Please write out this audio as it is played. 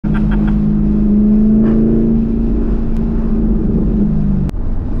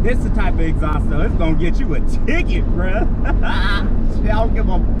gonna get you a ticket, bruh. I don't give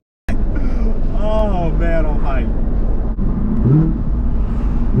a f. Oh man, I'm hyped.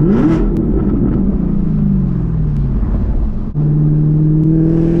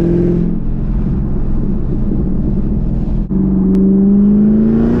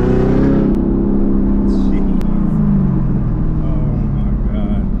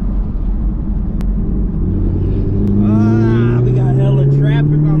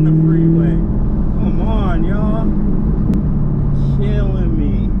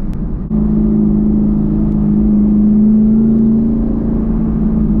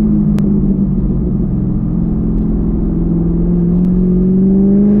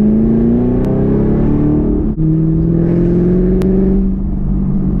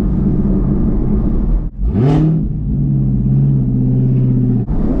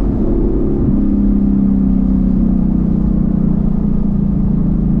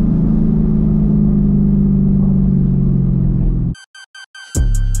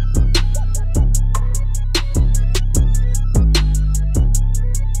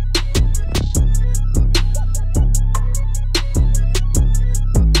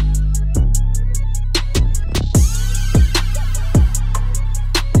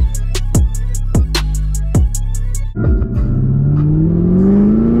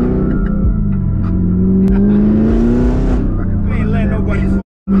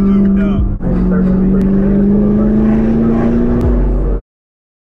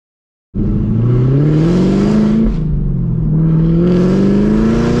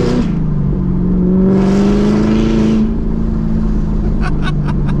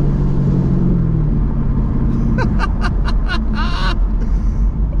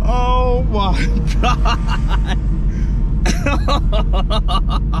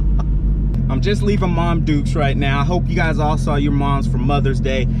 I'm just leaving Mom Dukes right now. I hope you guys all saw your moms for Mother's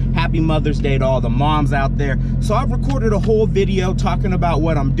Day. Happy Mother's Day to all the moms out there. So I've recorded a whole video talking about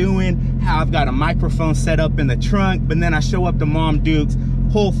what I'm doing, how I've got a microphone set up in the trunk, but then I show up to Mom Dukes,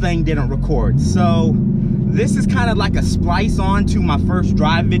 whole thing didn't record. So this is kind of like a splice on to my first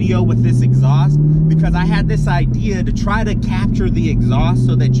drive video with this exhaust, because I had this idea to try to capture the exhaust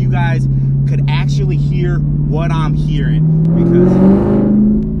so that you guys could actually hear what I'm hearing, because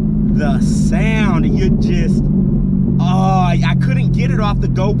the sound, you just, oh, I couldn't get it off the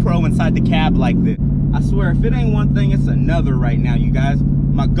GoPro inside the cab like this. I swear, if it ain't one thing, it's another right now, you guys.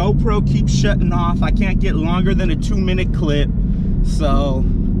 My GoPro keeps shutting off. I can't get longer than a 2-minute clip. So,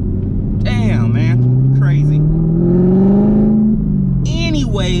 damn, man, crazy.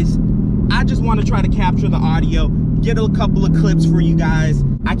 Anyways, I just want to try to capture the audio, get a couple of clips for you guys.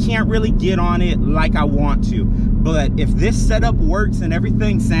 I can't really get on it like I want to, but if this setup works and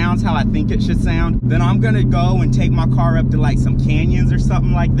everything sounds how I think it should sound, then I'm gonna go and take my car up to like some canyons or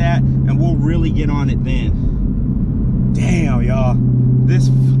something like that, and we'll really get on it then. Damn, y'all, this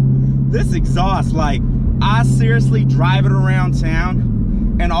exhaust, like, I seriously drive it around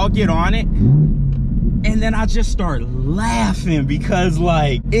town and I'll get on it and then I just start laughing because,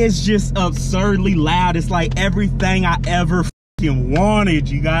 like, it's just absurdly loud. It's like everything I ever fucking wanted,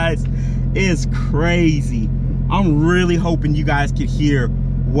 you guys. It's crazy. I'm really hoping you guys could hear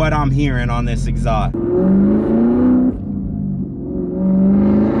what I'm hearing on this exhaust.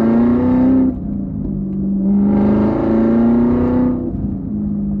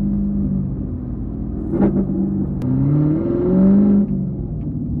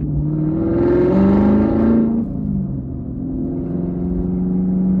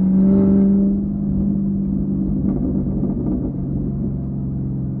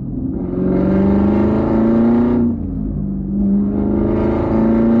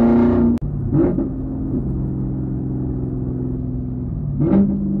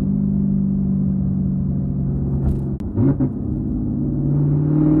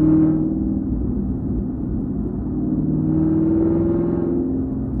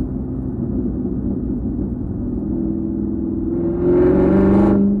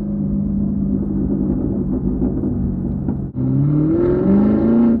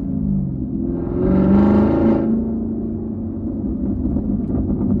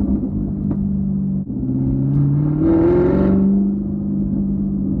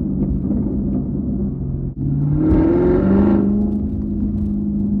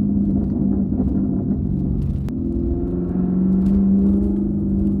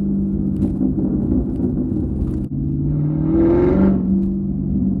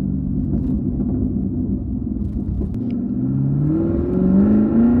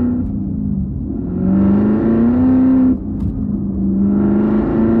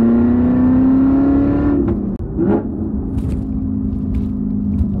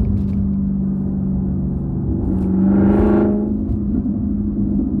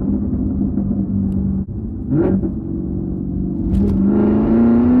 All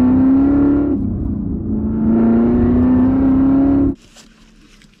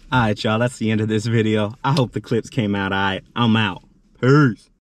right, y'all, that's the end of this video. I hope the clips came out all right. I'm out. Peace.